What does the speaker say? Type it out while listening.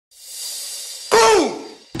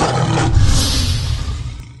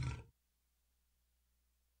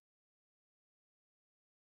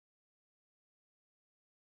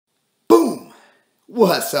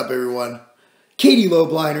What's up, everyone? Katie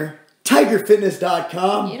Lobliner,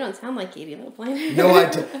 TigerFitness.com. You don't sound like Katie Lobliner.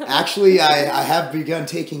 No, actually, I have begun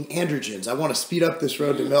taking androgens. I want to speed up this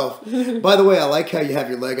road to MILF. By the way, I like how you have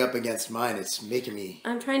your leg up against mine. It's making me...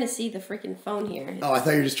 I'm trying to see the freaking phone here. Oh, I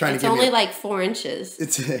thought you were just trying to give me... It's only like 4 inches.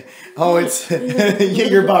 Yeah,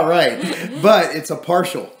 you're about right. But it's a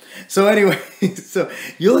partial. So anyway, so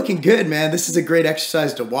you're looking good, man. This is a great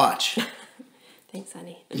exercise to watch. Thanks,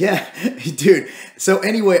 honey. Yeah, dude. So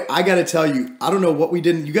anyway, I got to tell you, I don't know what we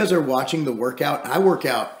did. You guys are watching the workout. I work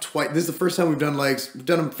out twice. This is the first time we've done legs. We've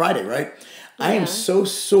done them Friday, right? Yeah. I am so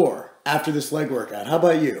sore after this leg workout. How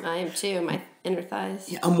about you? I am too. My inner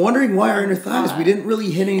thighs. Yeah, I'm wondering why our inner thighs. We didn't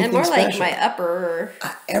really hit anything special. And more like my upper.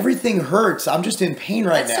 Everything hurts. I'm just in pain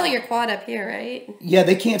right now. That's still your quad up here, right? Yeah,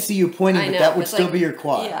 they can't see you pointing, but that would still be your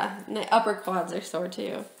quad. Yeah, my upper quads are sore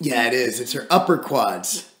too. Yeah, it is. It's her upper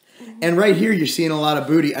quads. And right here, you're seeing a lot of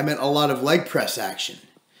booty. I meant a lot of leg press action.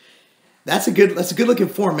 That's a good looking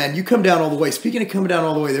form, man. You come down all the way. Speaking of coming down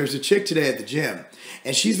all the way, there's a chick today at the gym,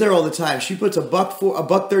 and she's there all the time. She puts a buck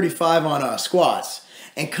 35 on squats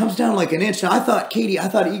and comes down like an inch. Now, I thought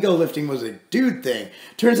ego lifting was a dude thing.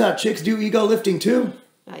 Turns out chicks do ego lifting too.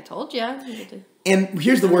 I told you. And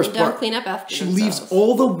here's the worst part. Clean up after she leaves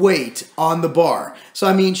all the weight on the bar. So,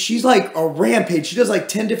 I mean, she's like a rampage. She does like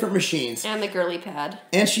 10 different machines. And the girly pad.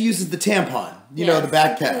 And she uses the tampon, you know, the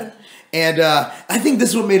back pad. And I think this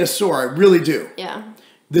is what made us sore. I really do. Yeah.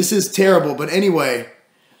 This is terrible. But anyway,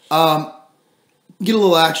 get a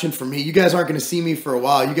little action from me. You guys aren't going to see me for a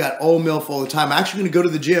while. You got old MILF all the time. I'm actually going to go to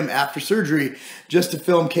the gym after surgery just to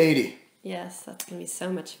film Katie. Yes, that's gonna be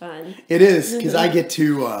so much fun. It is, because I get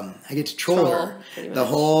to troll her the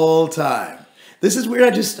whole time. This is weird.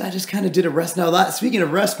 I just kind of did a rest. Now, speaking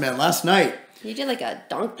of rest, man, last night you did like a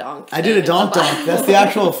donk. I did a donk. That's the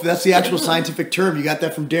actual scientific term. You got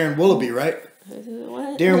that from Darren Willoughby, right?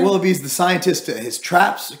 What? Darren Willoughby's the scientist. His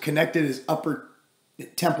traps connected his upper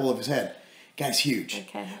temple of his head. Guy's huge.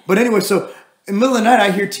 Okay. But anyway, so. In the middle of the night,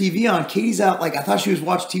 I hear TV on. Katie's out, like, I thought she was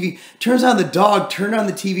watching TV. Turns on the dog, turned on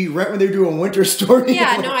the TV right when they were doing Winter Story.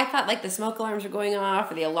 Yeah, no, I thought, like, the smoke alarms were going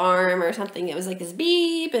off or the alarm or something. It was like this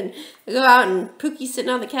beep, and we go out, and Pookie's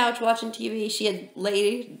sitting on the couch watching TV. She had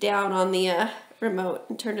laid down on the remote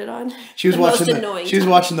and turned it on. She was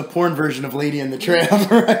watching the porn version of Lady and the Tramp,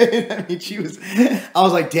 right? I mean, I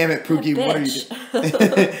was like, damn it, Pookie, what are you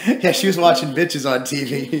doing? Yeah, she was watching bitches on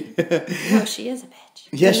TV. No, she is a bitch.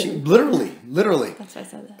 Yeah, she literally. That's why I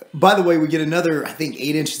said that. By the way, we get another, I think,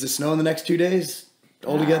 8 inches of snow in the next 2 days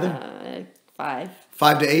altogether. 5.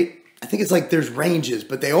 5 to 8. I think it's like there's ranges,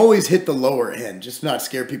 but they always hit the lower end, just not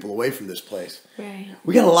scare people away from this place. Right.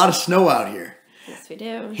 We got a lot of snow out here. Yes, we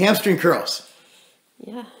do. Hamstring curls.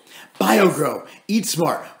 Yeah. BioGrow. Eat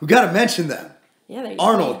Smart. We got to mention them. Yeah, there you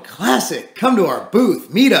Arnold Classic. Come to our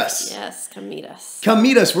booth. Meet us. Yes, come meet us. Come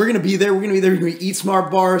meet us. We're going to be there. We're going to be Eat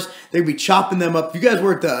Smart bars. They're going to be chopping them up. You guys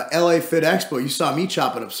were at the LA Fit Expo. You saw me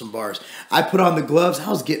chopping up some bars. I put on the gloves. I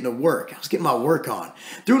was getting to work. I was getting my work on.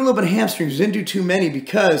 Threw in a little bit of hamstrings. Didn't do too many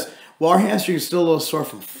because, well, our hamstrings are still a little sore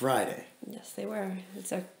from Friday. Yes, they were.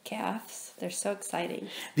 It's our calves. They're so exciting.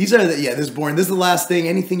 These are this is boring. This is the last thing.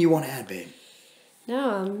 Anything you want to add, babe?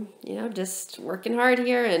 No, just working hard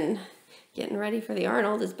here and getting ready for the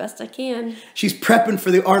Arnold as best I can. She's prepping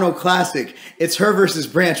for the Arnold Classic. It's her versus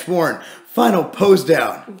Branch Warren. Final pose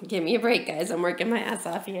down. Give me a break, guys. I'm working my ass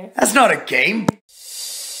off here. That's not a game.